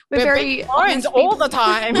We're very friends all the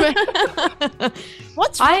time.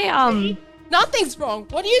 What's wrong? Nothing's wrong.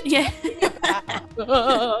 What are you doing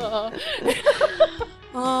about?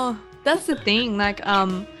 Oh, that's the thing. Like,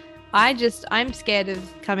 I'm scared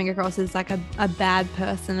of coming across as like a bad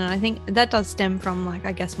person. And I think that does stem from like,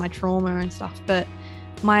 I guess, my trauma and stuff. But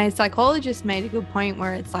my psychologist made a good point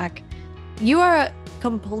where it's like, you are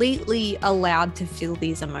completely allowed to feel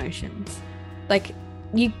these emotions. Like,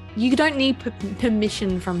 you don't need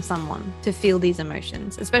permission from someone to feel these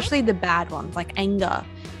emotions, especially the bad ones, like anger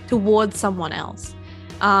towards someone else.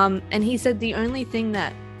 And he said the only thing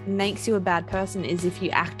that makes you a bad person is if you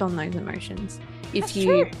act on those emotions. If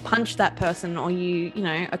you punch that person or you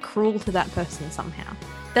are cruel to that person somehow.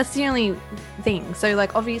 That's the only thing. So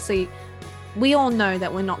like, obviously we all know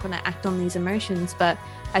that we're not going to act on these emotions, but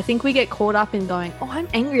I think we get caught up in going, oh, I'm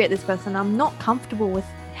angry at this person. I'm not comfortable with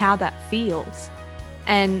how that feels.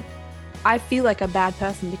 And I feel like a bad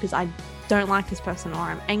person because I don't like this person, or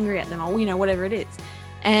I'm angry at them, or, whatever it is.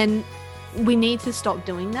 And we need to stop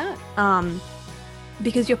doing that,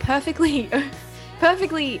 because you're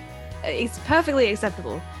it's perfectly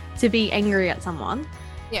acceptable to be angry at someone,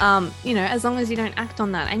 as long as you don't act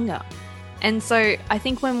on that anger. And so I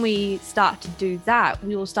think when we start to do that,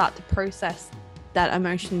 we will start to process that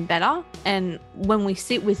emotion better. And when we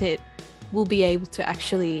sit with it, we'll be able to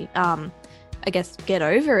actually, I guess, get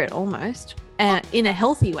over it almost in a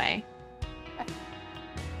healthy way.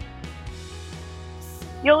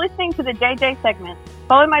 You're listening to the JJ segment.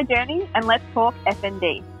 Follow my journey and let's talk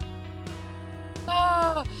FND.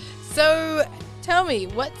 Oh, so tell me,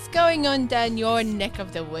 what's going on down your neck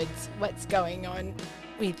of the woods? What's going on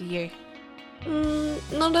with you?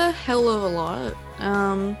 Not a hell of a lot.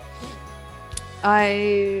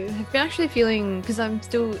 I have been actually feeling, because I'm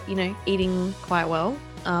still, eating quite well,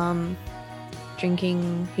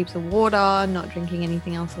 drinking heaps of water, not drinking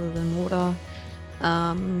anything else other than water.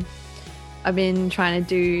 I've been trying to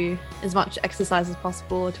do as much exercise as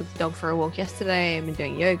possible. I took the dog for a walk yesterday. I've been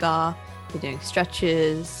doing yoga, been doing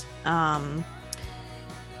stretches, got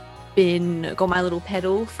my little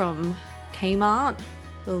pedal from Kmart,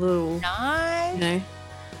 the little, nice.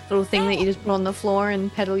 Little thing that you just put on the floor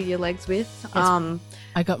and pedal your legs with. I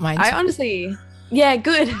got mine too. I honestly, yeah,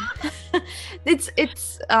 good.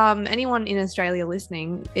 It's anyone in Australia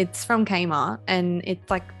listening, it's from Kmart and it's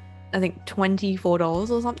like, I think $24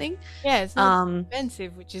 or something. Yeah, it's not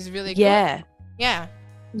expensive, which is really good. Yeah.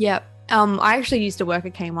 Yeah. I actually used to work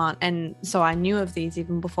at Kmart, and so I knew of these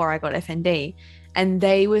even before I got FND, and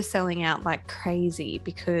they were selling out like crazy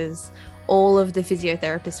because all of the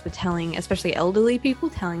physiotherapists were telling, especially elderly people,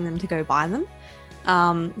 telling them to go buy them.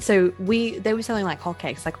 So they were selling like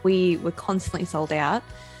hotcakes. Like, we were constantly sold out,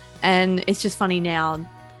 and it's just funny now.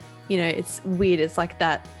 It's weird. It's like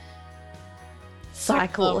that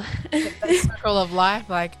cycle. Circle of life,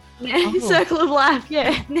 like circle of life.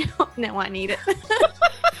 Yeah. Now I need it.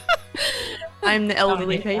 I'm the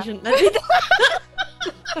elderly patient.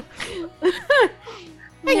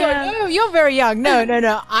 Hang on, no, you're very young. No.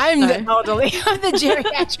 I'm the elderly. I'm the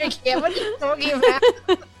geriatric here. What are you talking about?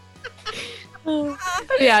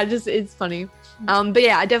 Yeah, it's funny. But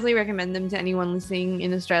yeah, I definitely recommend them to anyone listening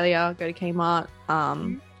in Australia. Go to Kmart.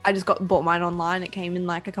 I just bought mine online. It came in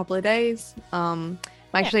like a couple of days.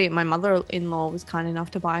 Actually, my mother-in-law was kind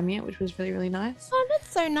enough to buy me it, which was really, really nice. Oh,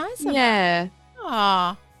 that's so nice of her. Yeah.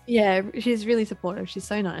 Aww. Yeah, she's really supportive. She's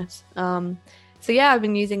so nice. So yeah, I've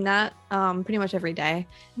been using that pretty much every day.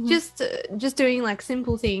 Mm-hmm. Just doing like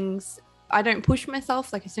simple things. I don't push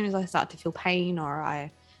myself. Like, as soon as I start to feel pain or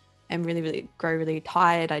I am really grow really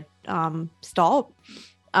tired, I stop.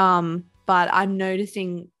 But I'm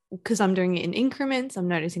noticing, because I'm doing it in increments, I'm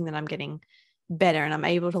noticing that I'm getting better and I'm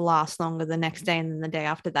able to last longer the next day and then the day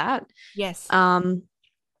after that. Yes.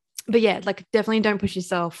 But yeah, like, definitely don't push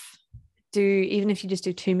yourself. Even if you just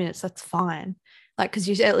do 2 minutes, that's fine. Like, because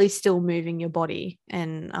you're at least still moving your body.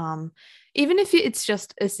 And even if it's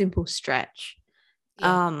just a simple stretch,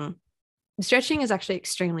 stretching is actually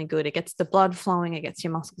extremely good. It gets the blood flowing, it gets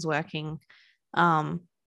your muscles working. And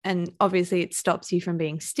obviously it stops you from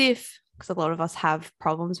being stiff, because a lot of us have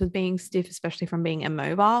problems with being stiff, especially from being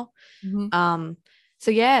immobile. Mm-hmm.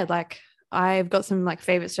 So yeah, like, I've got some like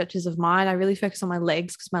favorite stretches of mine. I really focus on my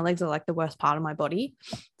legs, because my legs are like the worst part of my body,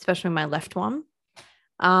 especially my left one.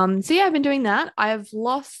 So yeah, I've been doing that. I've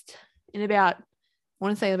lost about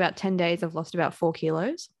 10 days, I've lost about 4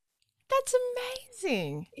 kilos. That's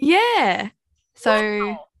amazing. Yeah.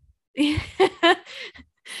 So wow.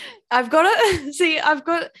 I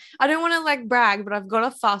don't want to like brag, but I've got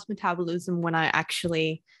a fast metabolism when I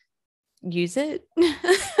actually use it,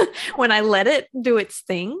 when I let it do its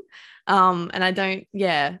thing. And I don't,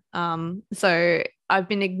 yeah. So I've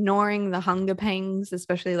been ignoring the hunger pangs,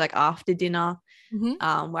 especially like after dinner,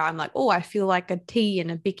 where I'm like, oh, I feel like a tea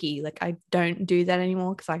and a bicky. Like I don't do that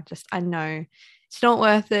anymore because I know it's not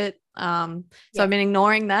worth it. So I've been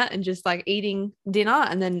ignoring that and just like eating dinner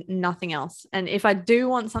and then nothing else. And if I do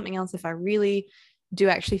want something else, if I really do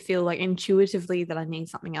actually feel like intuitively that I need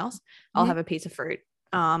something else, I'll have a piece of fruit.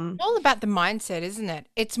 All about the mindset, isn't it?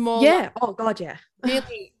 It's more yeah. like Oh God, yeah.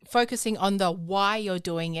 really focusing on the why you're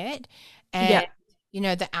doing it and,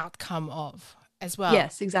 the outcome of as well.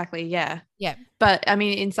 Yes, exactly. Yeah. Yeah. But I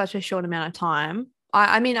mean, in such a short amount of time,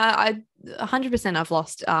 I 100% I've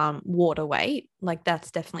lost water weight. Like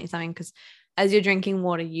that's definitely something because as you're drinking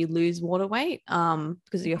water, you lose water weight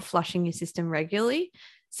because you're flushing your system regularly.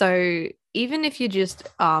 So even if you just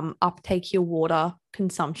uptake your water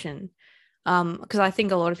consumption, because I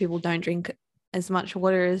think a lot of people don't drink as much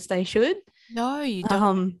water as they should. No, you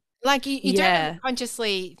don't. Like you don't really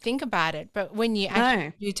consciously think about it, but when you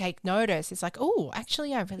actually do take notice, it's like, oh,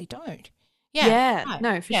 actually, I really don't. Yeah. Right.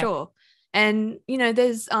 No, for sure. And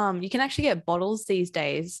there's you can actually get bottles these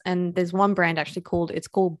days, and there's one brand actually called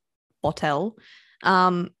Bottle,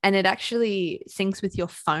 and it actually syncs with your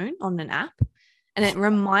phone on an app, and it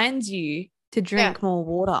reminds you to drink more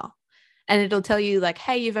water, and it'll tell you like,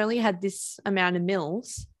 hey, you've only had this amount of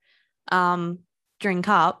mils, drink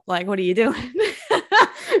up. Like, what are you doing?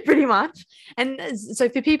 Pretty much. And so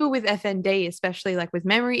for people with FND, especially like with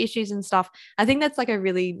memory issues and stuff, I think that's like a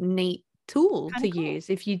really neat tool to use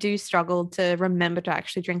if you do struggle to remember to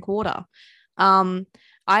actually drink water.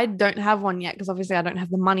 I don't have one yet because obviously I don't have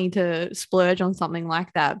the money to splurge on something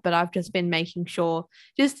like that, but I've just been making sure,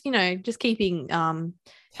 just keeping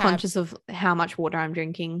conscious of how much water I'm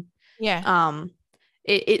drinking.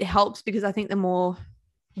 It helps because I think the more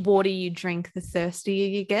water you drink, the thirstier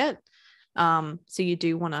you get. So you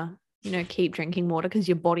do want to keep drinking water because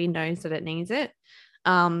your body knows that it needs it.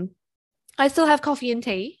 I still have coffee and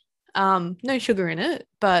tea, no sugar in it,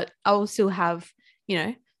 but I will still have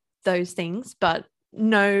those things, but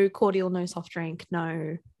no cordial, no soft drink,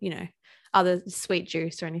 no other sweet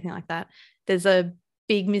juice or anything like that. There's a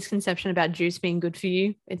big misconception about juice being good for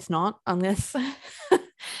you. It's not, unless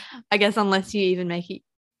I guess unless you even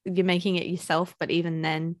you're making it yourself, but even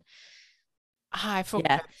then high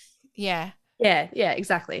fructose. Yeah,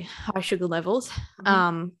 exactly. High sugar levels.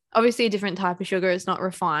 Obviously a different type of sugar. It's not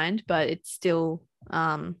refined, but it's still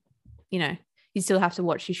you still have to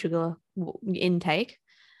watch your sugar intake.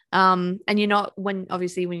 And you're not, when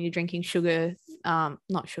you're drinking sugar,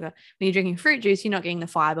 not sugar, when you're drinking fruit juice, you're not getting the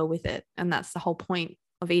fiber with it, and that's the whole point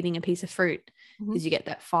of eating a piece of fruit is you get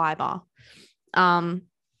that fiber. So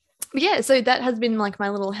that has been like my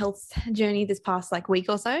little health journey this past like week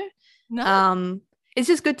or so. It's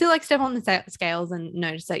just good to like step on the scales and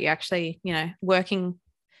notice that you're actually working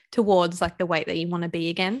towards like the weight that you want to be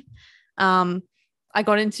again. I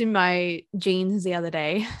got into my jeans the other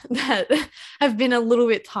day that have been a little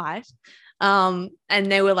bit tight, and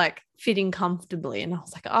they were like fitting comfortably, and I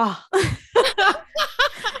was like, oh,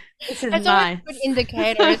 this is nice. Always a good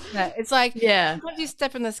indicator, isn't it? It's like sometimes you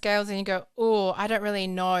step on the scales and you go, oh, I don't really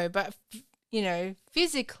know, but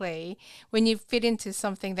physically, when you fit into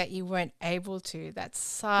something that you weren't able to, that's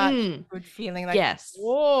such a good feeling. Like,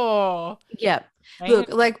 whoa. Yeah. Look,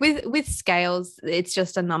 like with scales, it's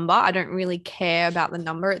just a number. I don't really care about the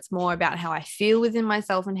number. It's more about how I feel within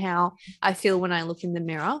myself and how I feel when I look in the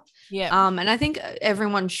mirror. Yeah. And I think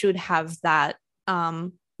everyone should have that,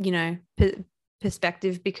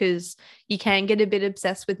 perspective, because you can get a bit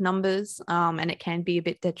obsessed with numbers, and it can be a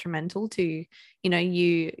bit detrimental to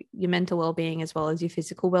your mental well-being as well as your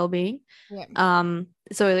physical well-being.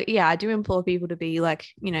 So I do implore people to be like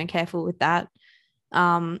careful with that.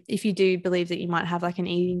 If you do believe that you might have like an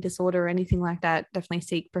eating disorder or anything like that, definitely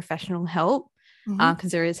seek professional help, because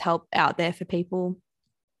there is help out there for people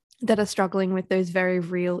that are struggling with those very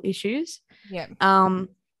real issues.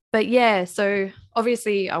 But so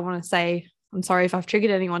obviously I want to say I'm sorry if I've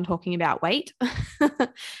triggered anyone talking about weight.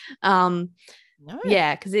 No.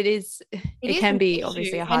 Yeah, because it can be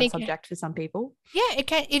obviously a hard subject for some people. Yeah,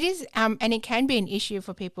 it is, and it can be an issue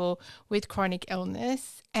for people with chronic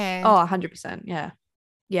illness. And 100%.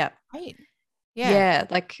 Yeah. Right. Yeah.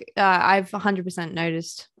 Like I've 100%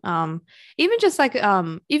 noticed. Even just like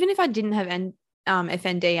even if I didn't have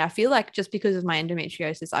FND, I feel like just because of my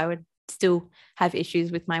endometriosis, I would still have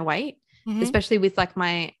issues with my weight, especially with like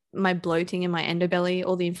my bloating in my endobelly,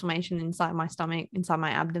 all the inflammation inside my stomach, inside my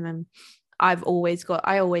abdomen. I always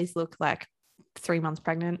look like 3 months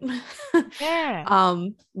pregnant.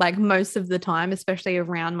 Like most of the time, especially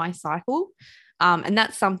around my cycle. And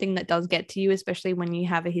that's something that does get to you, especially when you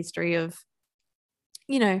have a history of,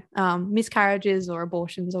 miscarriages or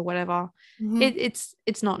abortions or whatever. It's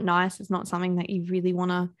not nice. It's not something that you really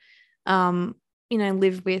want to,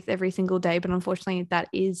 live with every single day. But unfortunately, that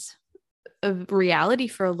is a reality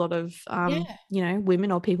for a lot of,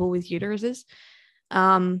 women or people with uteruses.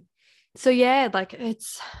 So yeah, like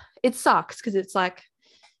it sucks because it's like,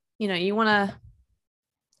 you want to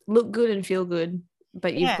look good and feel good,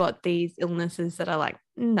 but you've got these illnesses that are like,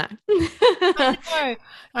 no.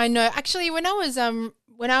 I know. Actually, when I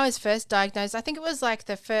was first diagnosed, I think it was like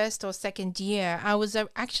the first or second year, I was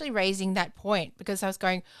actually raising that point because I was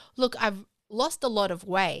going, look, I've lost a lot of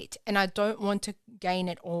weight and I don't want to gain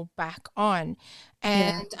it all back on.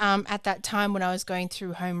 And at that time when I was going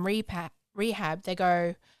through home rehab,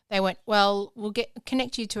 they went, well, we'll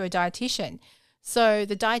connect you to a dietitian. So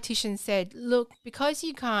the dietitian said, look, because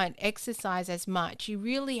you can't exercise as much, you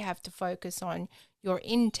really have to focus on your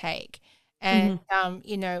intake and,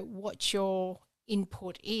 what your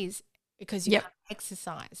input is because you can't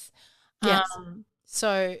exercise. Yes.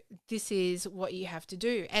 So this is what you have to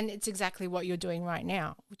do. And it's exactly what you're doing right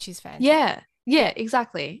now, which is fantastic. Yeah,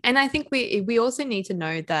 exactly. And I think we also need to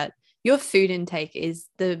know that your food intake is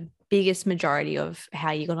the biggest majority of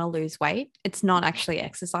how you're going to lose weight. It's not actually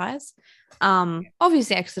exercise.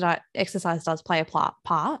 Obviously exercise does play a part,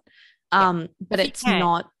 but it's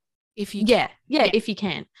not. If you can. If you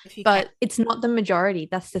can. But it's not the majority.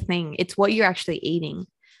 That's the thing. It's what you're actually eating.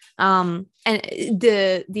 And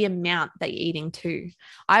the amount that you're eating too.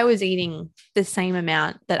 I was eating the same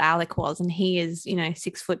amount that Alec was, and he is,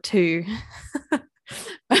 6'2",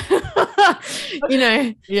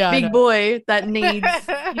 big boy that needs,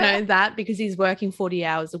 that because he's working 40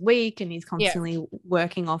 hours a week and he's constantly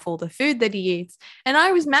working off all the food that he eats. And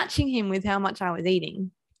I was matching him with how much I was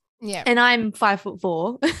eating. Yeah. And I'm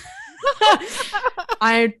 5'4".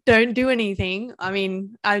 I don't do anything. I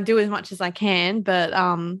mean, I do as much as I can, but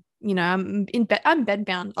I'm in bed. I'm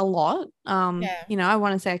bedbound a lot. I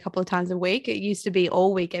want to say a couple of times a week. It used to be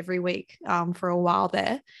all week, every week, for a while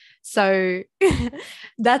there. So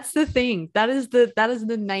that's the thing. That is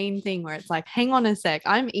the main thing where it's like, hang on a sec,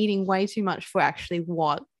 I'm eating way too much for actually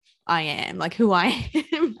what I am, like who I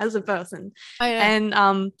am as a person. And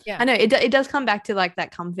I know it does come back to like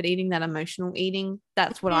that comfort eating, that emotional eating.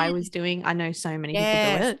 That's what I was doing. I know so many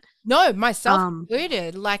people do it. No, myself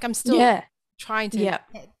included. Like I'm still trying to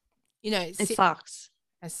it sucks.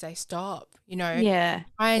 I say stop, try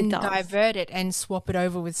and divert it and swap it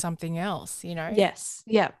over with something else, Yes.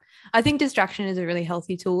 Yeah. I think distraction is a really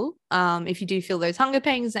healthy tool. If you do feel those hunger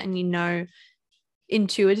pangs and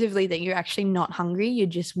intuitively that you're actually not hungry, you're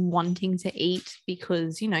just wanting to eat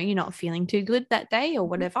because, you're not feeling too good that day or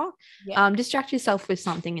whatever, distract yourself with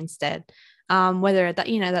something instead. Whether that,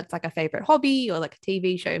 that's like a favorite hobby or like a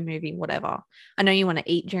TV show, movie, whatever. I know you want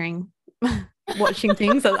to eat during watching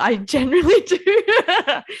things that I generally do,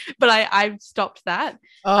 but I've stopped that.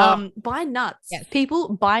 Buy nuts. Yes.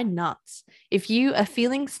 People, buy nuts. If you are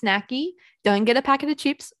feeling snacky, don't get a packet of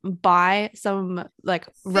chips, buy some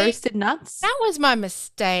roasted nuts. That was my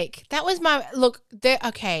mistake. That was my look there.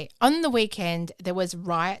 Okay. On the weekend, there was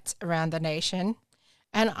riots around the nation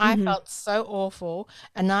and I felt so awful.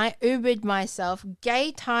 And I Ubered myself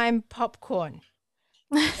gay time popcorn.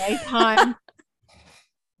 Gay time.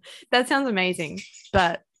 That sounds amazing,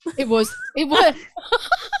 but it was. And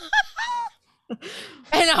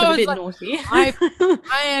I was like, naughty. I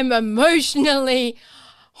am emotionally.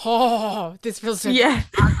 Oh, this feels so. Yeah.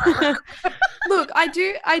 Look, I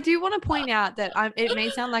do want to point out that it may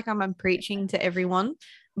sound like I'm preaching to everyone,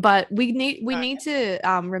 but we need to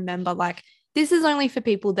remember, like, this is only for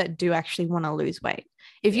people that do actually want to lose weight.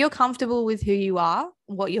 If you're comfortable with who you are,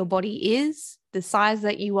 what your body is, the size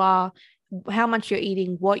that you are, how much you're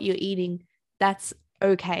eating, what you're eating, that's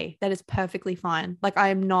okay. That is perfectly fine. Like, I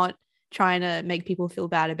am not trying to make people feel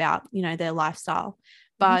bad about, their lifestyle,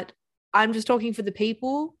 but I'm just talking for the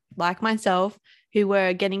people like myself who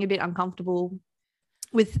were getting a bit uncomfortable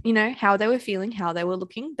with, how they were feeling, how they were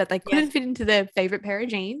looking, that they couldn't fit into their favorite pair of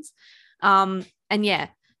jeans.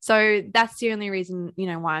 So that's the only reason,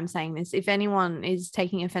 why I'm saying this. If anyone is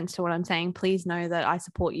taking offense to what I'm saying, please know that I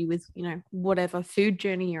support you with, whatever food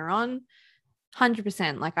journey you're on.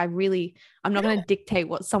 100%. Like, I'm not going to dictate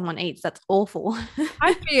what someone eats. That's awful.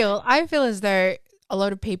 I feel as though a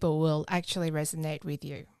lot of people will actually resonate with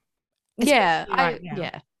you. Yeah.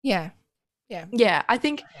 Yeah. I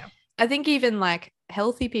think even like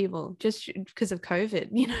healthy people, just because of COVID,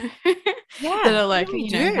 that are like,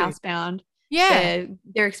 housebound. Yeah.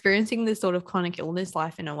 They're experiencing this sort of chronic illness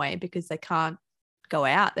life in a way because they can't go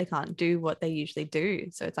out, they can't do what they usually do.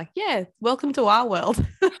 So it's like, yeah, welcome to our world.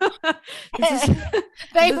 this is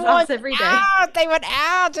us every day. They want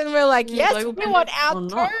out, and we're like, yes, we want out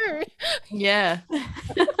too. Yeah.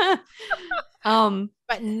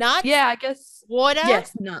 But nuts. Yeah, I guess water.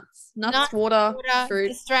 Yes, nuts, water, fruit,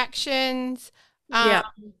 distractions. Yeah.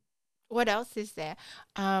 What else is there?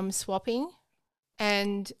 Swapping,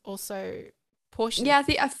 and also portion.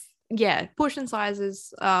 Yeah, portion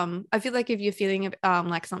sizes. I feel like if you're feeling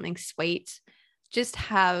like something sweet, just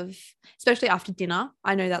have, especially after dinner.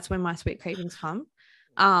 I know that's when my sweet cravings come.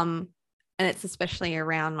 And it's especially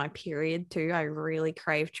around my period too. I really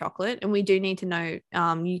crave chocolate, and we do need to know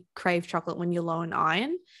you crave chocolate when you're low in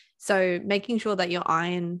iron. So making sure that your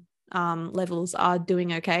iron levels are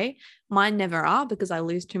doing okay. Mine never are because I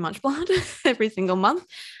lose too much blood every single month.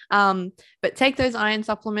 But take those iron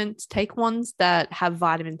supplements, take ones that have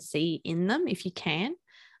vitamin C in them if you can.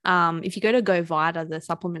 If you go to Go Vita, the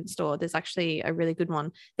supplement store, there's actually a really good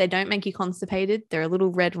one. They don't make you constipated. They're a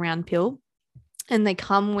little red round pill, and they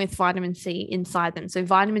come with vitamin C inside them. So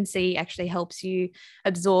vitamin C actually helps you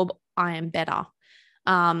absorb iron better.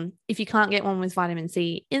 If you can't get one with vitamin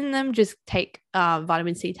C in them, just take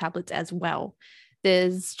vitamin C tablets as well.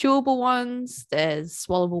 There's chewable ones, there's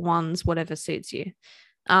swallowable ones, whatever suits you.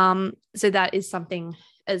 So that is something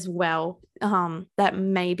as well that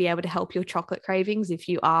may be able to help your chocolate cravings if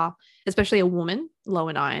you are, especially a woman, low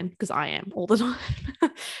in iron, because I am all the time.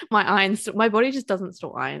 My body just doesn't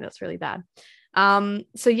store iron. That's really bad.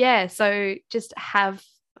 So just have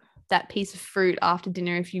that piece of fruit after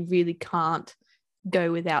dinner if you really can't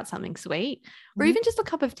go without something sweet, or even just a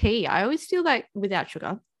cup of tea. I always feel like without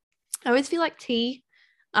sugar, I always feel like tea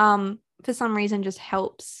for some reason just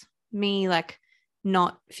helps me like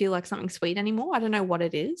not feel like something sweet anymore. I don't know what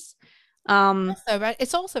it is.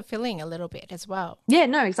 It's also filling a little bit as well. Yeah,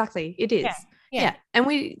 no, exactly. It is. Yeah. And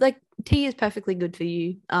we like tea is perfectly good for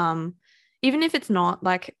you. Even if it's not,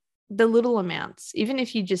 like the little amounts, even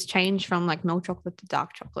if you just change from like milk chocolate to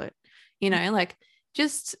dark chocolate, like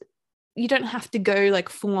just, you don't have to go like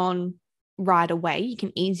full on right away. You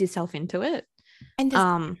can ease yourself into it. And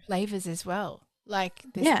there's flavors as well. Like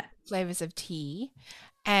there's flavors of tea.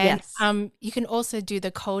 And you can also do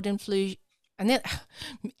the cold infusion, and then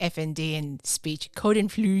FND and speech, cold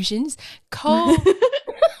infusions.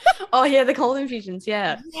 Oh yeah, the cold infusions,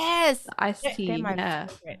 yeah. Yes. The iced tea, they're my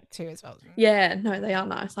favorite too as well. Yeah, no, they are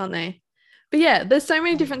nice, aren't they? But yeah, there's so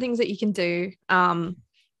many different things that you can do.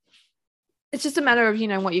 It's just a matter of,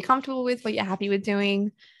 what you're comfortable with, what you're happy with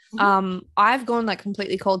doing. I've gone like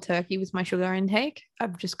completely cold turkey with my sugar intake.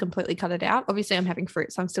 I've just completely cut it out. Obviously I'm having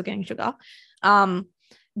fruit, so I'm still getting sugar.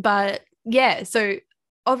 But yeah, so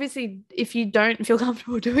obviously if you don't feel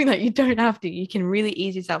comfortable doing that, you don't have to. You can really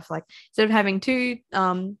ease yourself. Like instead of having 2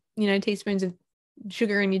 teaspoons of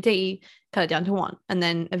sugar in your tea, cut it down to 1, and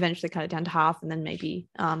then eventually cut it down to half, and then maybe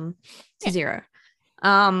to 0.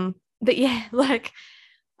 But yeah, like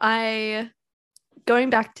going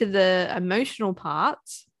back to the emotional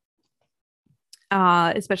parts,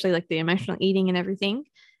 especially like the emotional eating and everything,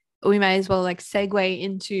 we may as well like segue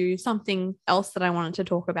into something else that I wanted to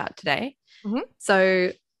talk about today.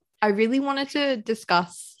 So I really wanted to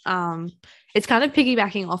discuss, it's kind of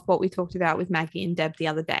piggybacking off what we talked about with Maggie and Deb the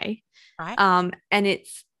other day. Right. And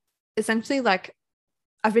it's essentially like,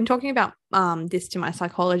 I've been talking about this to my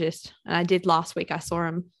psychologist, and I did last week. I saw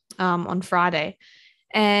him on Friday,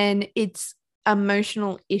 and it's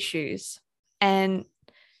emotional issues. And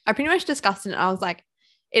I pretty much discussed it. And I was like,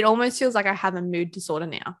 it almost feels like I have a mood disorder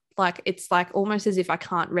now. Like it's like almost as if I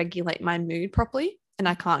can't regulate my mood properly, and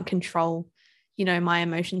I can't control, my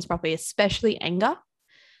emotions properly, especially anger.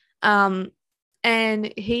 And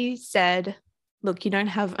he said, look, you don't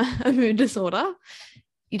have a mood disorder.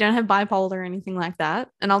 You don't have bipolar or anything like that.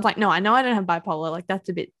 And I was like, no, I know I don't have bipolar. Like that's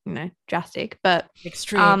a bit, drastic, but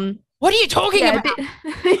extreme. What are you talking about?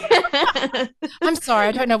 I'm sorry,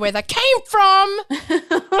 I don't know where that came from.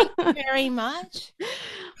 Thank you very much.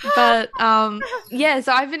 But so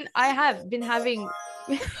I have been having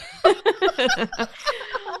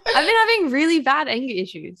really bad anger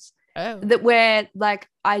issues. That where like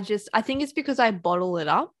I think it's because I bottle it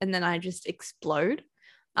up and then I just explode.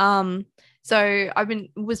 So I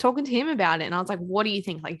was talking to him about it, and I was like, what do you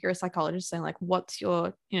think? Like, you're a psychologist, so like, what's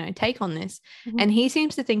your, take on this? And he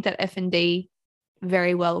seems to think that F&D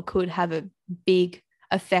very well could have a big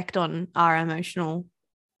effect on our emotional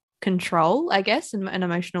control, I guess, and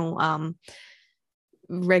emotional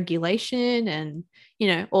regulation and,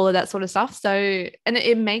 all of that sort of stuff. So, and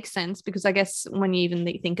it makes sense because I guess when you even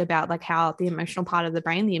think about like how the emotional part of the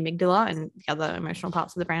brain, the amygdala, and the other emotional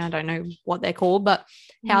parts of the brain, I don't know what they're called, but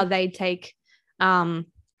how they take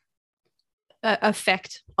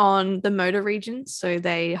effect on the motor regions. So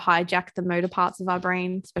they hijack the motor parts of our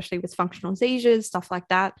brain, especially with functional seizures, stuff like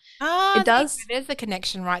that. It does. There's the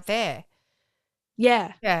connection right there.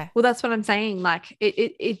 Yeah. Yeah. Well, that's what I'm saying. Like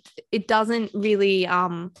it doesn't really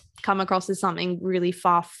come across as something really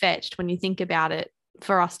far-fetched when you think about it,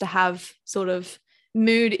 for us to have sort of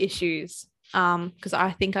mood issues. Because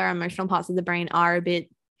I think our emotional parts of the brain are a bit,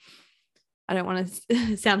 I don't want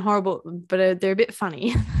to sound horrible, but they're a bit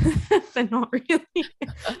funny. They're not really.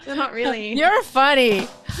 They're not really. You're funny.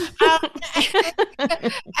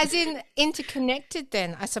 As in interconnected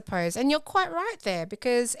then, I suppose. And you're quite right there,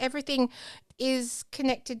 because everything is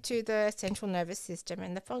connected to the central nervous system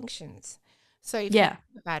and the functions. So if you think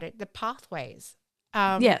about it, the pathways,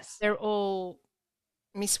 yes, they're all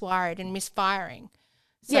miswired and misfiring.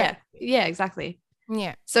 So, yeah, exactly.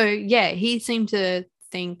 Yeah. So he seemed to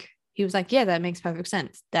think, he was like, yeah, that makes perfect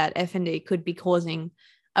sense, that FND could be causing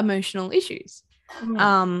emotional issues.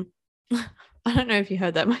 I don't know if you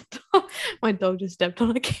heard that. My dog just stepped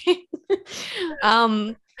on a cane.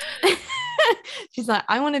 She's like,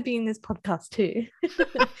 I want to be in this podcast too.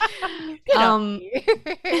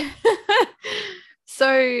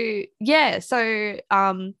 So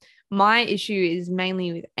my issue is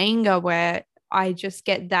mainly with anger, where I just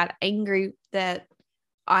get that angry that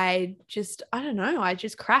I don't know, I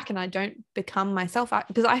just crack and I don't become myself,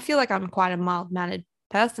 because I feel like I'm quite a mild-mannered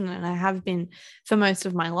person, and I have been for most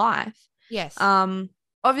of my life. Yes.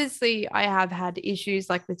 Obviously I have had issues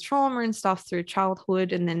like with trauma and stuff through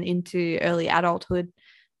childhood and then into early adulthood,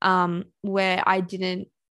 where I didn't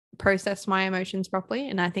process my emotions properly,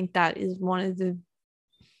 and I think that is one of the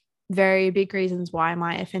very big reasons why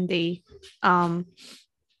my FND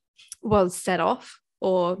was set off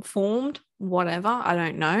or formed, whatever, I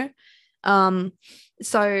don't know.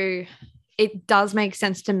 So it does make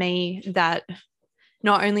sense to me that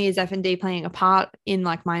not only is FND playing a part in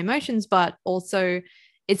like my emotions, but also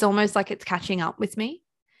it's almost like it's catching up with me,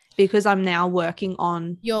 because I'm now working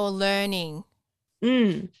on. You're learning.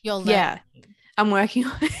 You're learning. Yeah, I'm working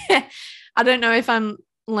on. I don't know if I'm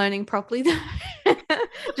learning properly though.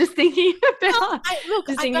 Just thinking about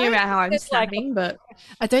how I'm snapping, but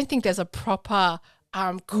I don't think there's a proper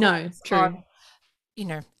no, true. On,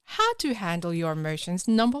 how to handle your emotions.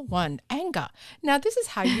 Number 1, anger. Now this is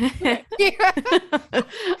how you do it.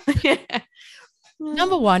 Yeah.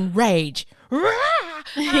 Number 1, rage.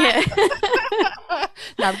 Yeah.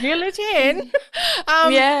 Now reel it in.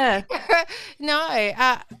 Yeah. No,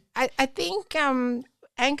 I think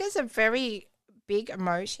anger is a very big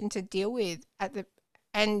emotion to deal with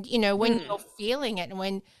when you're feeling it, and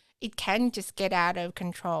when it can just get out of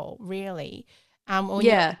control, really. When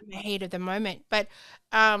you're in the heat of the moment. But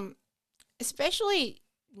especially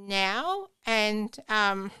now, and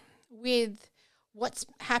with what's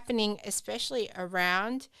happening, especially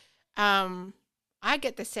around, I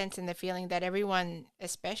get the sense and the feeling that everyone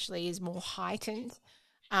especially is more heightened.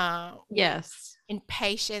 Yes.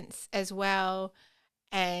 Impatience as well,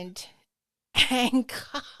 and anger.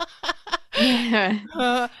 Yeah.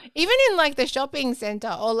 Even in like the shopping center,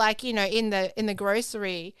 or like in the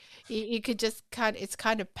grocery, you could just it's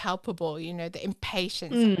kind of palpable, the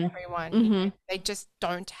impatience of everyone. They just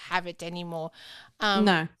don't have it anymore.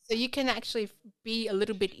 No. So you can actually be a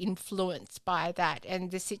little bit influenced by that and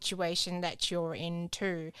the situation that you're in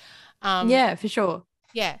too. Yeah, for sure.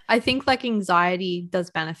 Yeah, I think like anxiety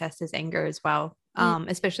does manifest as anger as well.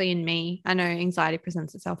 Especially in me. I know anxiety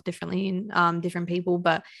presents itself differently in different people,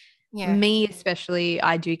 but me especially,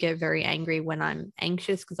 I do get very angry when I'm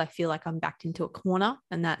anxious, because I feel like I'm backed into a corner,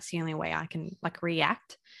 and that's the only way I can like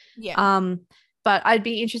react. But I'd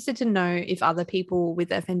be interested to know if other people with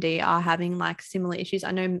FND are having like similar issues.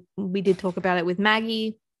 I know we did talk about it with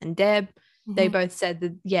Maggie and Deb. They both said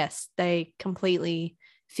that yes, they completely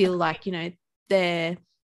feel like their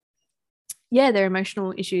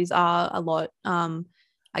emotional issues are a lot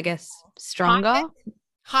I guess stronger.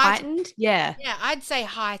 Heightened. Yeah, I'd say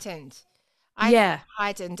heightened.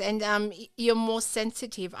 Heightened, and you're more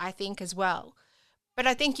sensitive, I think, as well. But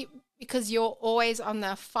I think because you're always on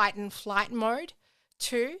the fight and flight mode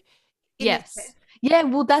too. Yes. Yeah,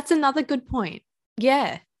 well, that's another good point.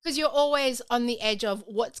 Yeah. Because you're always on the edge of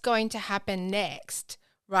what's going to happen next,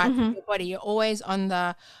 right? With your body. You're always on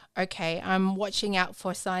the, okay, I'm watching out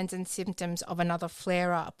for signs and symptoms of another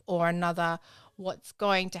flare-up or another what's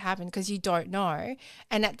going to happen, because you don't know.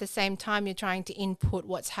 And at the same time, you're trying to input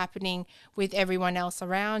what's happening with everyone else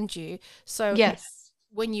around you. So yes,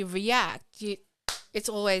 when you react, it's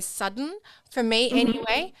always sudden for me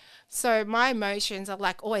anyway. So my emotions are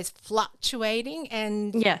like always fluctuating,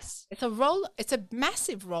 and Yes. it's a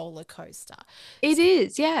massive roller coaster. It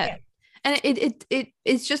is, yeah. And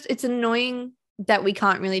it's annoying that we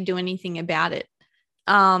can't really do anything about it.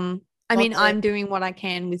 I mean, I'm doing what I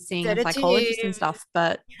can with seeing a psychologist and stuff,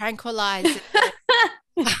 but tranquilize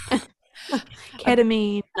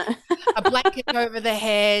ketamine, a blanket over the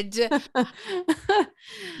head.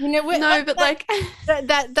 You know, no, but like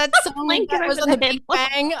that song that was on the Big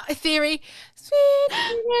Bang Theory.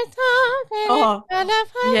 Oh,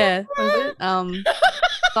 yeah, was it?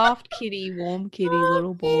 Soft kitty, warm kitty,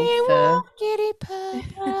 little ball of fur. Warm kitty,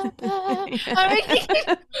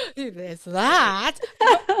 there's that.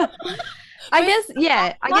 I guess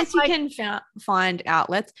you can find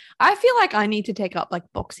outlets. I feel like I need to take up like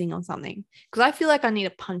boxing or something, because I feel like I need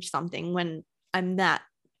to punch something when I'm that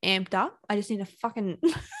amped up. I just need to fucking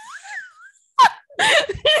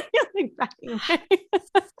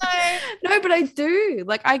no, but I do.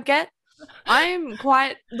 Like I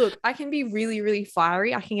can be really, really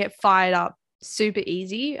fiery. I can get fired up super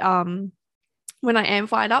easy. When I am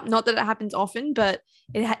fired up, not that it happens often, but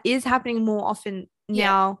it is happening more often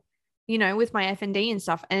now, you know, with my FND and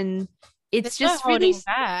stuff. And it's There's just no really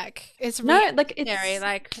back. It's like it's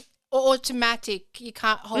like automatic. You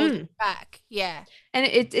can't hold it back. Yeah. And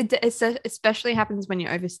it especially happens when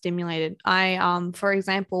you're overstimulated. For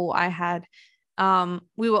example, I had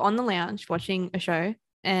we were on the lounge watching a show,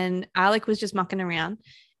 and Alec was just mucking around,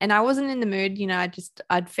 and I wasn't in the mood. You know,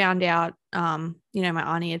 I'd found out you know,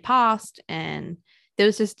 my auntie had passed, and there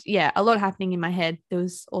was just a lot happening in my head. There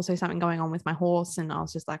was also something going on with my horse, and I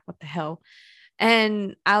was just like, what the hell?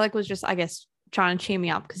 And Alec was just, I guess, trying to cheer me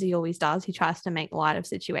up, because he always does. He tries to make light of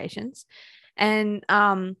situations. And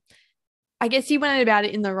I guess he went about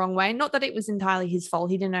it in the wrong way. Not that it was entirely his fault.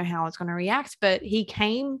 He didn't know how I was going to react, but he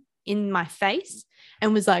came in my face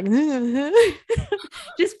and was like,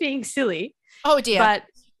 just being silly. Oh dear. But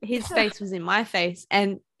his face was in my face,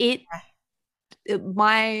 and I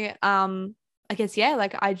guess,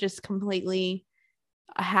 like I just completely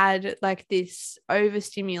had like this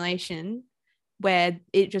overstimulation where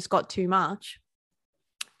it just got too much.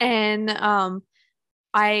 And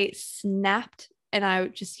I snapped, and I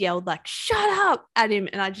just yelled like, shut up, at him.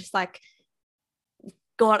 And I just like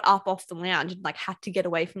got up off the lounge and like had to get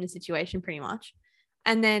away from the situation pretty much.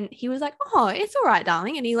 And then he was like, oh, it's all right,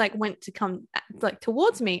 darling. And he like went to come like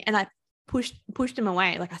towards me, and I pushed him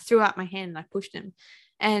away. Like I threw out my hand and I pushed him.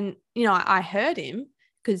 And, you know, I heard him,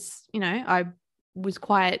 because, you know, I was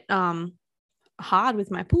quite hard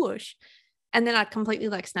with my push. And then I completely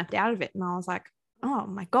like snapped out of it. And I was like, oh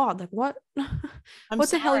my God, like what the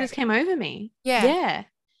hell just came over me? Yeah.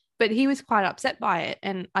 But he was quite upset by it,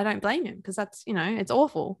 and I don't blame him, because that's, you know, it's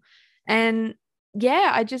awful. And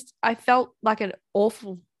I felt like an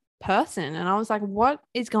awful person, and I was like, what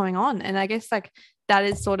is going on? And I guess like that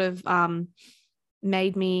is sort of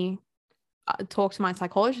made me talk to my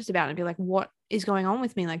psychologist about it and be like, what is going on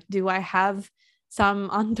with me? Like, do I have some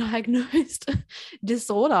undiagnosed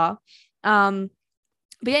disorder?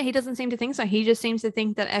 But yeah, he doesn't seem to think so. He just seems to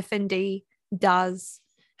think that FND does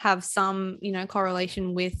have some, you know,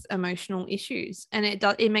 correlation with emotional issues. And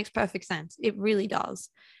it makes perfect sense. It really does.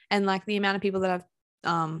 And like the amount of people that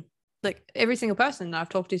I've, like every single person that I've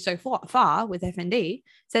talked to so far with FND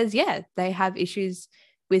says, yeah, they have issues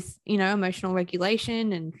with, you know, emotional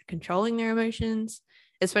regulation and controlling their emotions,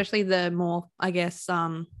 especially the more, I guess,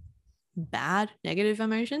 bad, negative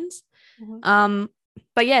emotions. But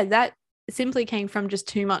yeah, that simply came from just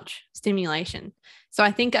too much stimulation. So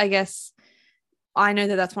I think, I guess, I know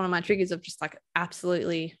that that's one of my triggers of just like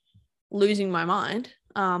absolutely losing my mind,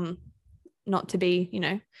 not to be, you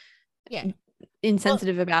know,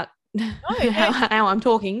 insensitive about how I'm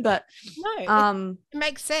talking, but it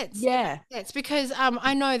makes sense. Yeah, it's because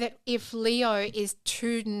I know that if Leo is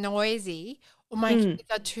too noisy, or my kids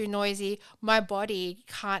are too noisy, my body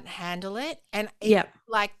can't handle it. And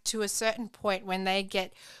like to a certain point, when they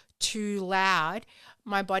get too loud,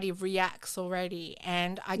 my body reacts already,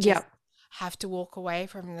 and I just have to walk away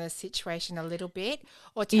from the situation a little bit,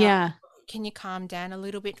 or tell them, can you calm down a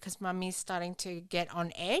little bit, because mummy's starting to get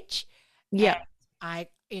on edge. I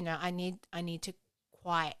need to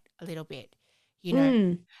quiet a little bit, you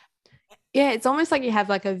know. It's almost like you have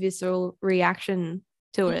like a visceral reaction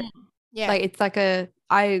to it. Like it's like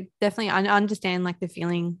I understand like the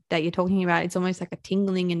feeling that you're talking about. It's almost like a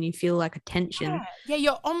tingling, and you feel like a tension.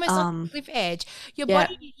 You're almost on the cliff edge. Your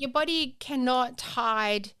body cannot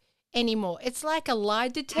hide anymore. It's like a lie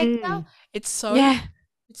detector. It's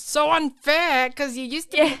so unfair, because you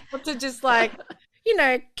used to be able to just like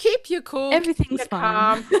keep your cool, Everything's keep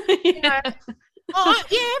fine. calm. You know, oh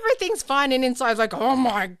yeah, everything's fine, and inside's like, oh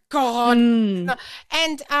my god.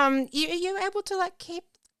 And you're able to like keep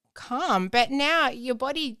calm, but now your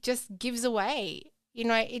body just gives away.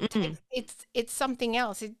 It takes it's something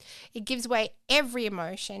else. It gives away every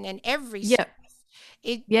emotion and every stress.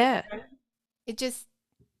 It it just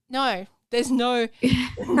no. There's no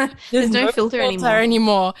There's no filter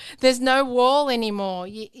anymore. There's no wall anymore.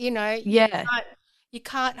 You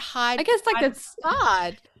can't hide. I guess like that's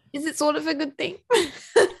hard. Is it sort of a good thing?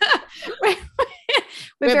 We're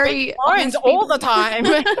very honest all the time.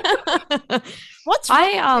 What's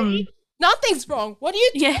wrong? Nothing's wrong. What are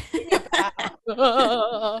you talking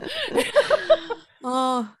about?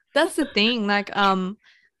 Oh, that's the thing. Like, I'm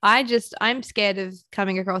scared of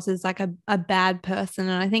coming across as like a bad person.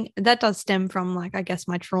 And I think that does stem from like, I guess,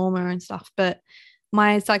 my trauma and stuff. But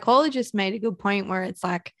my psychologist made a good point where it's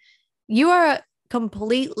like, you are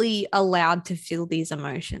completely allowed to feel these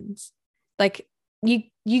emotions. Like you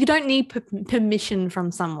don't need permission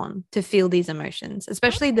from someone to feel these emotions,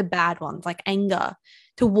 especially the bad ones like anger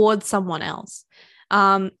towards someone else.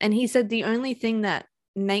 And he said the only thing that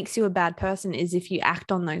makes you a bad person is if you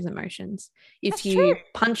act on those emotions. If you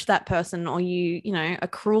punch that person or you are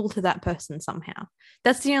cruel to that person somehow.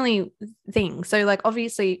 That's the only thing. So like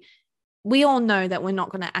obviously we all know that we're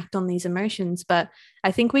not going to act on these emotions, but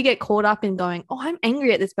I think we get caught up in going, oh, I'm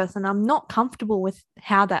angry at this person. I'm not comfortable with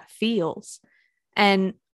how that feels.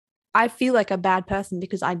 And I feel like a bad person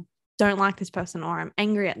because I don't like this person or I'm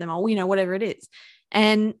angry at them or, whatever it is.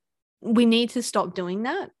 And we need to stop doing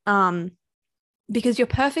that because you're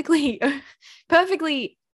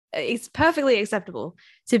it's perfectly acceptable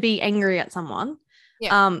to be angry at someone,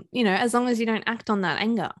 as long as you don't act on that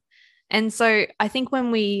anger. And so I think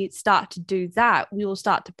when we start to do that, we will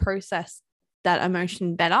start to process that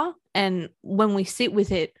emotion better. And when we sit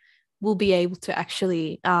with it, we'll be able to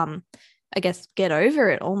actually, I guess, get over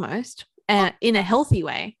it almost in a healthy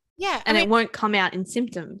way. Yeah. And it won't come out in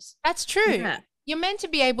symptoms. That's true. Yeah. You're meant to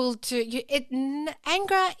be able to,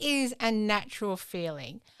 anger is a natural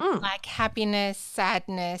feeling, like happiness,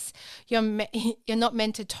 sadness. You're not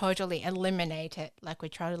meant to totally eliminate it like we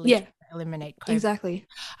try to eliminate COVID. Exactly.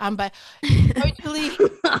 But totally,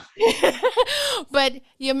 but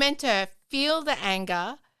you're meant to feel the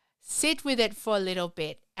anger, sit with it for a little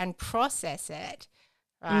bit and process it,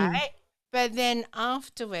 right? But then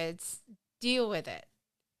afterwards, deal with it.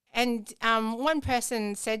 And one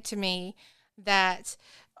person said to me that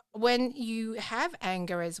when you have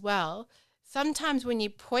anger as well, sometimes when you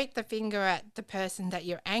point the finger at the person that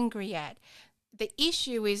you're angry at, the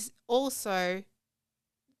issue is also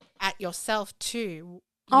at yourself too.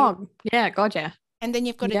 Gotcha. And then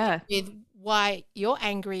you've got to deal with why you're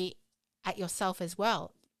angry at yourself as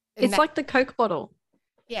well. And it's like the Coke bottle.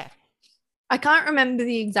 Yeah. I can't remember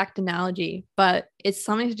the exact analogy, but it's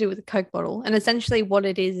something to do with a Coke bottle. And essentially what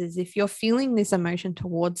it is if you're feeling this emotion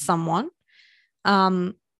towards someone,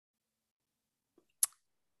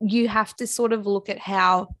 you have to sort of look at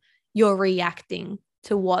how you're reacting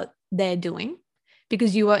to what they're doing,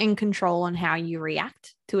 because you are in control on how you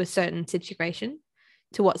react to a certain situation,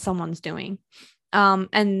 to what someone's doing.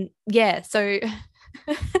 So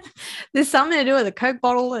there's something to do with a Coke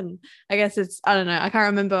bottle, and I guess I don't know, I can't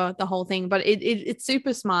remember the whole thing, but it's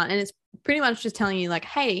super smart, and it's pretty much just telling you like,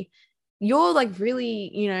 hey, you're like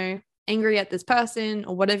really, angry at this person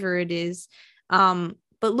or whatever it is.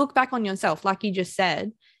 But look back on yourself, like you just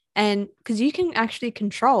said, and because you can actually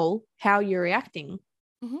control how you're reacting.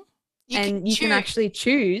 Mm-hmm. You can actually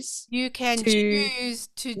choose. You can choose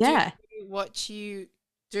to do what you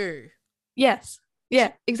do. Yes.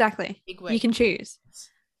 Yeah, exactly. You can choose.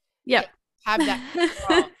 Yep. Have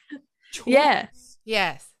that control. Yeah.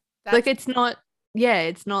 Yes. Like it's not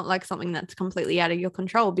like something that's completely out of your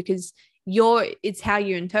control, because it's how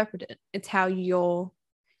you interpret it. It's how you're,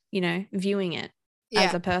 viewing it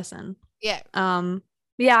as a person. Yeah.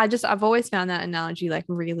 I've always found that analogy like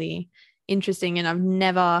really interesting, and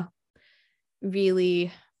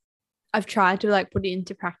I've tried to like put it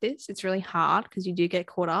into practice. It's really hard because you do get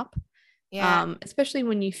caught up. Yeah. Especially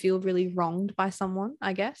when you feel really wronged by someone,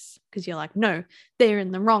 I guess, because you're like, no, they're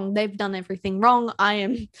in the wrong. They've done everything wrong. I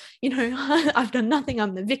am, I've done nothing.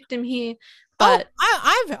 I'm the victim here. But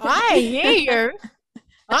I hear you.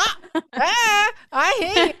 I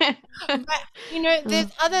hear you. But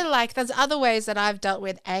there's other ways that I've dealt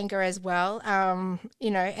with anger as well.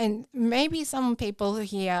 And maybe some people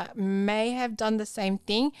here may have done the same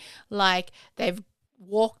thing, like they've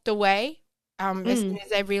walked away. As soon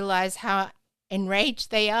as they realize how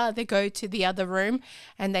enraged they are, they go to the other room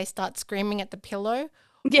and they start screaming at the pillow,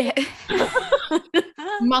 Yeah.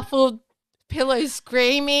 muffled pillow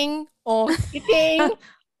screaming or hitting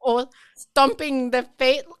or stomping the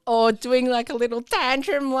feet or doing like a little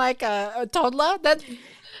tantrum like a toddler. That's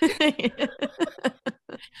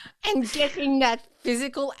and getting that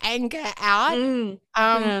physical anger out.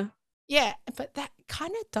 Yeah. Yeah, but that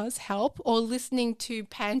kind of does help. Or listening to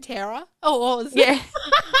Pantera. Oh, Yeah.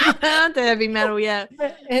 The heavy metal, yeah.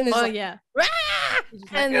 and it's like, yeah. "Rah!"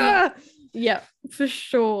 And And yeah, for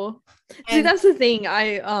sure. See, that's the thing.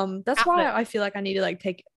 That's why outlet. I feel like I need to like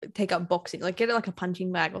take up boxing, like get it like a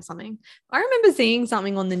punching bag or something. I remember seeing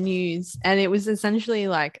something on the news, and it was essentially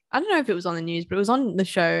like, I don't know if it was on the news, but it was on the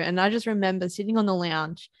show, and I just remember sitting on the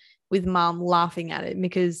lounge with mum laughing at it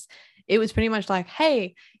because it was pretty much like,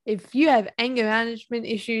 hey, if you have anger management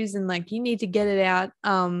issues and like you need to get it out,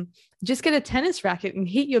 just get a tennis racket and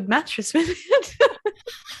hit your mattress with it.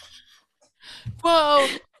 Well,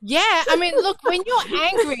 yeah. I mean, look, when you're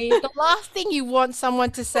angry, the last thing you want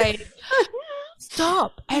someone to say is,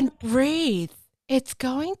 stop and breathe. It's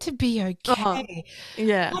going to be okay.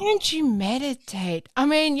 Yeah. Why don't you meditate? I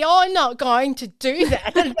mean, you're not going to do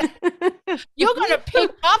that. You're going to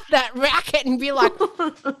pick up that racket and be like,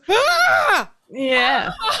 ah!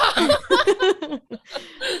 Yeah.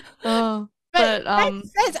 But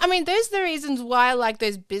makes sense. I mean, those are the reasons why, like,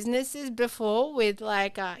 those businesses before with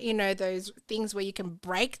like, those things where you can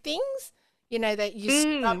break things, that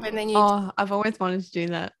you stop and then you. Oh, I've always wanted to do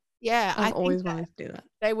that. Yeah, I've always wanted to do that.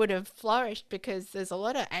 They would have flourished because there's a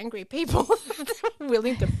lot of angry people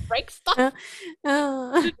willing to break stuff.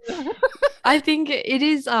 I think it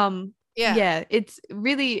is it's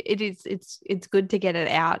really it's good to get it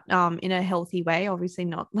out in a healthy way, obviously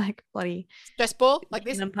not like bloody stress ball like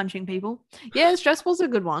this and punching people. Yeah, stress ball's a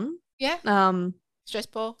good one. Yeah. Stress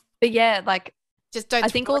ball. But yeah, like just don't I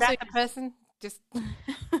think also at the person. Just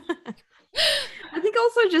I think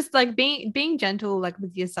also just like being gentle like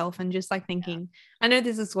with yourself and just like thinking, I know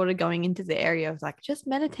this is sort of going into the area of like just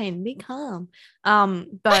meditate and be calm.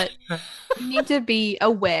 But you need to be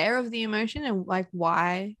aware of the emotion and like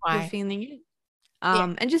why you're feeling it.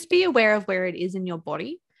 And just be aware of where it is in your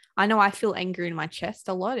body. I know I feel anger in my chest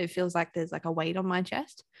a lot. It feels like there's like a weight on my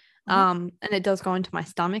chest. And it does go into my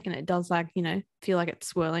stomach and it does like, feel like it's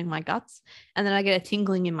swirling my guts. And then I get a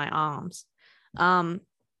tingling in my arms.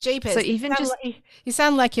 Jeepers. So even you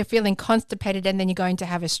sound like you're feeling constipated and then you're going to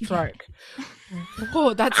have a stroke.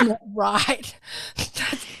 Oh, that's not right.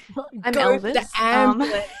 I'm Elvis. The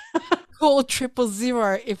ambulance. Call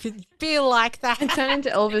 000 if you feel like that. I turn into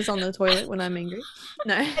Elvis on the toilet when I'm angry.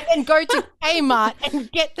 No. And then go to Kmart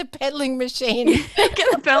and get the pedaling machine. Get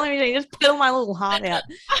the pedaling machine. Just pedal my little heart out.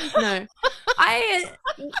 No.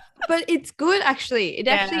 But it's good actually. It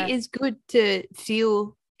actually is good to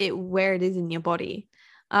feel it where it is in your body.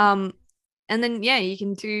 And then you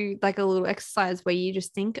can do like a little exercise where you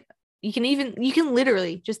just think you can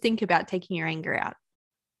literally just think about taking your anger out.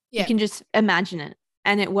 You can just imagine it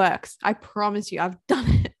and it works. I promise you, I've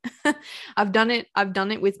done it. I've done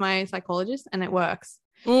it with my psychologist and it works.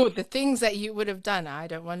 Oh, the things that you would have done. I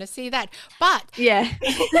don't want to see that. But yeah.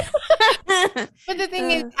 But the thing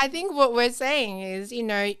is, I think what we're saying is,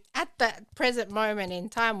 at that present moment in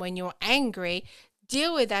time when you're angry,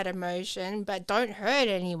 deal with that emotion, but don't hurt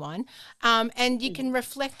anyone. And you can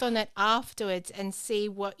reflect on it afterwards and see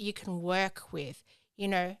what you can work with,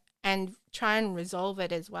 and try and resolve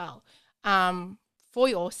it as well, for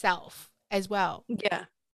yourself as well. Yeah.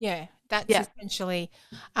 Yeah. That's essentially,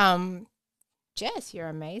 Jess, you're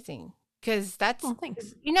amazing. Because that's,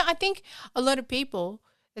 thanks. I think a lot of people,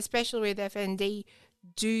 especially with FND,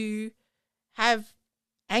 do have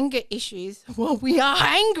anger issues. Well, we are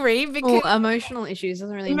angry because emotional issues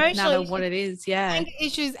doesn't really matter what it is. Yeah, anger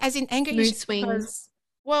issues, as in anger mood issues. swings. Because,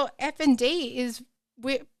 well, FND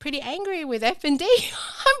we're pretty angry with FND.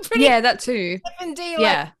 I'm pretty that too. FND.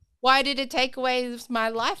 Like, why did it take away my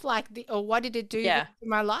life or what did it do to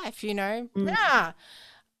my life? Yeah,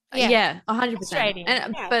 100%.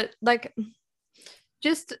 And but like,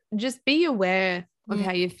 just be aware of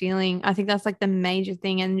how you're feeling. I think that's like the major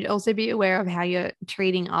thing, and also be aware of how you're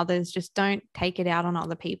treating others. Just don't take it out on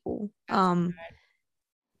other people.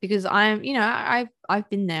 Because I've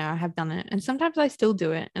been there, I have done it, and sometimes I still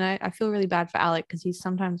do it, and I feel really bad for Alec because he's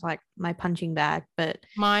sometimes like my punching bag. But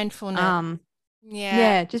mindfulness,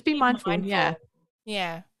 just be mindful. Yeah.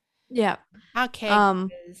 Our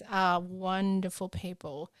caregivers are wonderful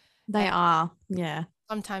people. They are,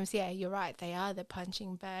 Sometimes, you're right. They are the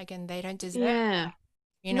punching bag, and they don't deserve that.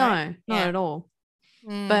 No, not at all.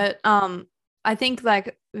 But I think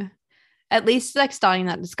like at least like starting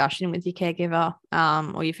that discussion with your caregiver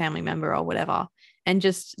or your family member or whatever, and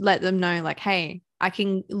just let them know like, hey, I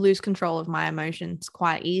can lose control of my emotions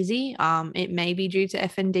quite easy. It may be due to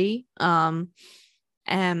FND.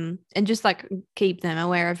 And just like keep them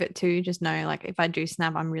aware of it too. Just know, like, if I do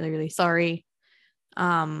snap, I'm really, really sorry.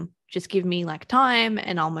 Just give me like time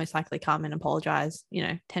and I'll most likely come and apologize,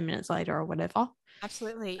 10 minutes later or whatever.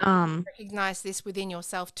 Absolutely. Recognize this within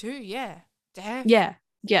yourself too. Yeah. Yeah.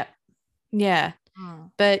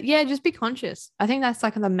 But yeah, just be conscious. I think that's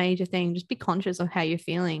like the major thing. Just be conscious of how you're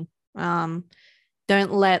feeling. Don't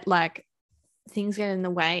let like things get in the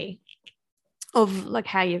way of like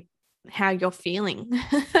how you're feeling.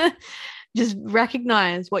 Just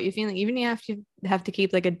recognize what you're feeling. Even if you have to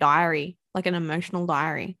keep like a diary, like an emotional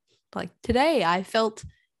diary. Like, today I felt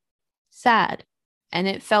sad and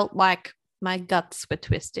it felt like my guts were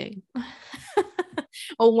twisting.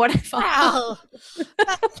 Or whatever. Wow.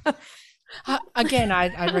 Again,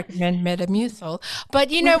 I'd recommend Metamucil,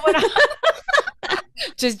 but you know what?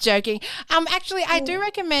 Just joking. Actually, I do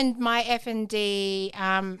recommend my FND,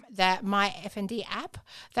 that my FND app.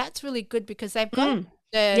 That's really good because they've got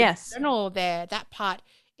the journal there. That part,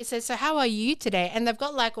 it says, "So how are you today?" And they've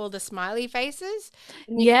got like all the smiley faces.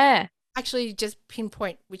 Yeah. Actually, just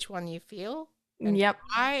pinpoint which one you feel. And Yep.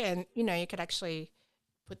 why, and you could actually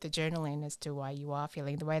put the journal in as to why you are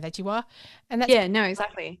feeling the way that you are. And that's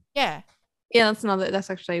exactly. Yeah. Yeah, that's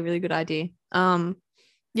actually a really good idea.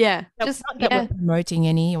 Yeah, no, just not that we're promoting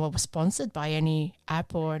any or we're sponsored by any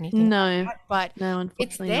app or anything. No, like that, but no,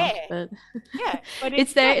 unfortunately it's there. Not, but but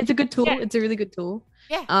it's there. It's a good tool. Yeah. It's a really good tool.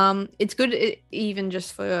 Yeah. It's good even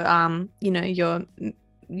just for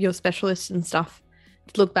your specialists and stuff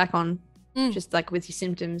to look back on, just like with your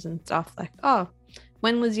symptoms and stuff. Like, oh,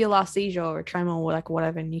 when was your last seizure or a tremor or like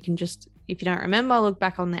whatever? And you can just, if you don't remember, look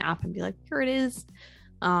back on the app and be like, here it is.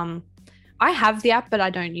 I have the app, but I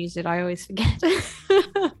don't use it. I always forget.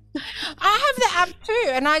 I have the app too,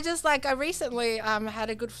 and I recently had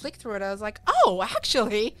a good flick through it. I was like, oh,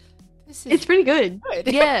 actually, it's pretty good.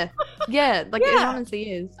 Yeah, like it honestly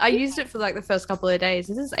is. I used it for like the first couple of days.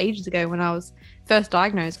 This is ages ago when I was first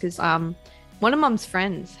diagnosed, because one of Mum's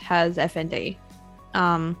friends has FND,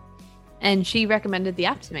 and she recommended the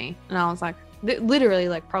app to me, and I was like, literally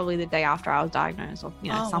like probably the day after I was diagnosed, or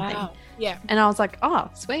something. Wow. Yeah. And I was like,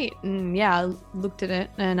 oh, sweet. And yeah, I looked at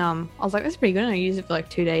it and I was like, that's pretty good. And I used it for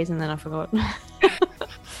like 2 days and then I forgot.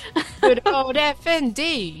 Good old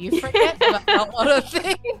FND. You forget about a lot of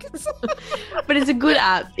things. But it's a good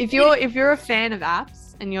app. If you're a fan of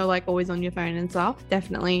apps and you're like always on your phone and stuff,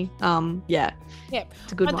 definitely, yeah. Yep.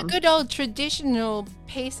 It's a good one. But the good old traditional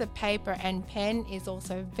piece of paper and pen is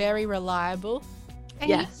also very reliable.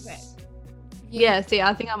 And yes. Yeah, see,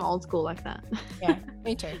 I think I'm old school like that. Yeah,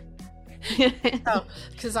 me too.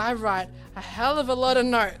 Because I write a hell of a lot of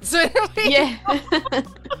notes. Yeah.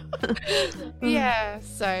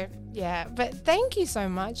 But thank you so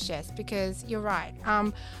much, Jess, because you're right.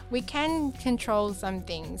 We can control some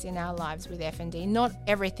things in our lives with FND. Not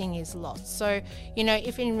everything is lost. So,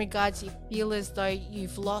 if in regards you feel as though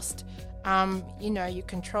you've lost your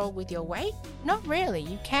control with your weight, not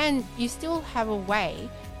really. You still have a way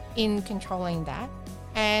in controlling that.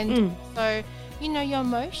 And so your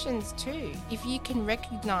emotions too. If you can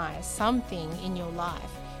recognize something in your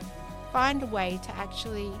life, find a way to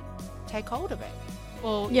actually take hold of it,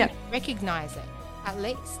 or recognize it at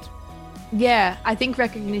least. Yeah, I think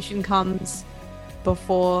recognition comes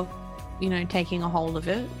before taking a hold of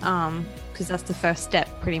it, because that's the first step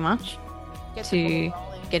pretty much to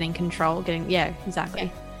getting control,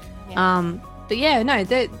 exactly. But yeah, no,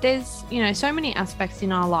 there's, so many aspects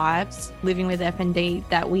in our lives living with FND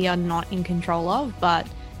that we are not in control of, but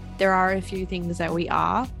there are a few things that we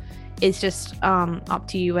are. It's just up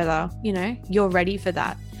to you whether, you're ready for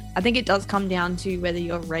that. I think it does come down to whether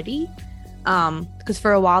you're ready, because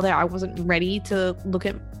for a while there, I wasn't ready to look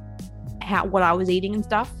at what I was eating and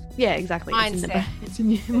stuff. Yeah, exactly. Mindset. It's a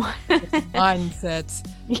new mindset.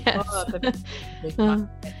 Yes.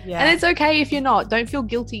 Yeah. And it's okay if you're not. Don't feel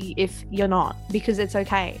guilty if you're not, because it's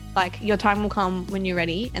okay. Like, your time will come when you're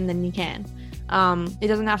ready, and then you can. It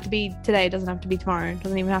doesn't have to be today. It doesn't have to be tomorrow. It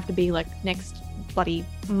doesn't even have to be like next bloody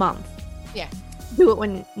month. Yeah. Do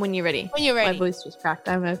it when you're ready. When you're ready. My voice just cracked.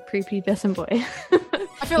 I'm a prepubescent boy.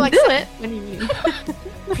 I feel like do it when you mean.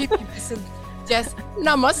 Prepubescent. Just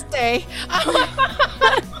namaste.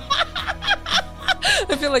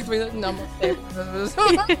 I feel like we're namaste.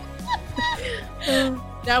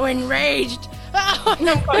 Now enraged. And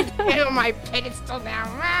I'm going to get on my pedestal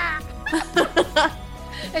now.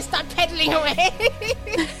 And start pedaling away.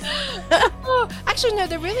 Actually, no,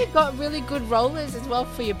 they got really good rollers as well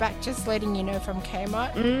for your back. Just letting you know, from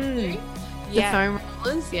Kmart. The foam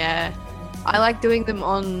rollers, yeah. I like doing them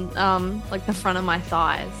on like the front of my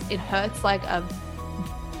thighs. It hurts like a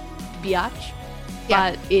biatch,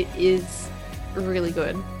 but it is really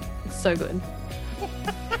good. It's so good.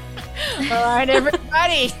 All right,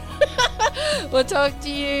 everybody. We'll talk to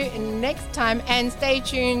you next time, and stay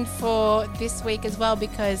tuned for this week as well,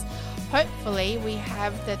 because hopefully we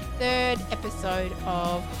have the 3rd episode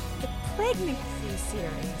of the pregnancy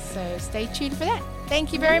series. So stay tuned for that.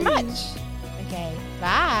 Thank you very much. Okay,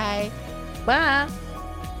 bye. Bye.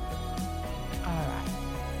 All right.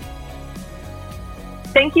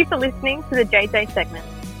 Thank you for listening to the JJ segment.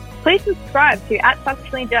 Please subscribe to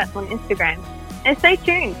 @FunctionallyJess on Instagram and stay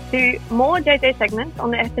tuned to more JJ segments on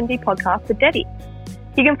the FND podcast with Debbie.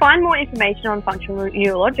 You can find more information on functional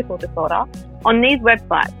neurological disorder on these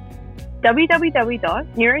websites: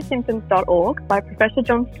 www.neurosymptoms.org by Professor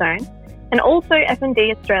John Stone, and also FND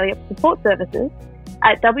Australia Support Services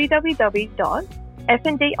at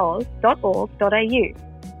www.fndoz.org.au.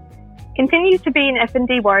 Continue to be an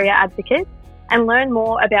FND warrior advocate and learn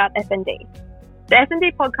more about FND. The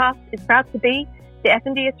FND podcast is proud to be the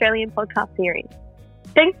FND Australian podcast series.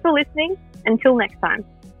 Thanks for listening. Until next time.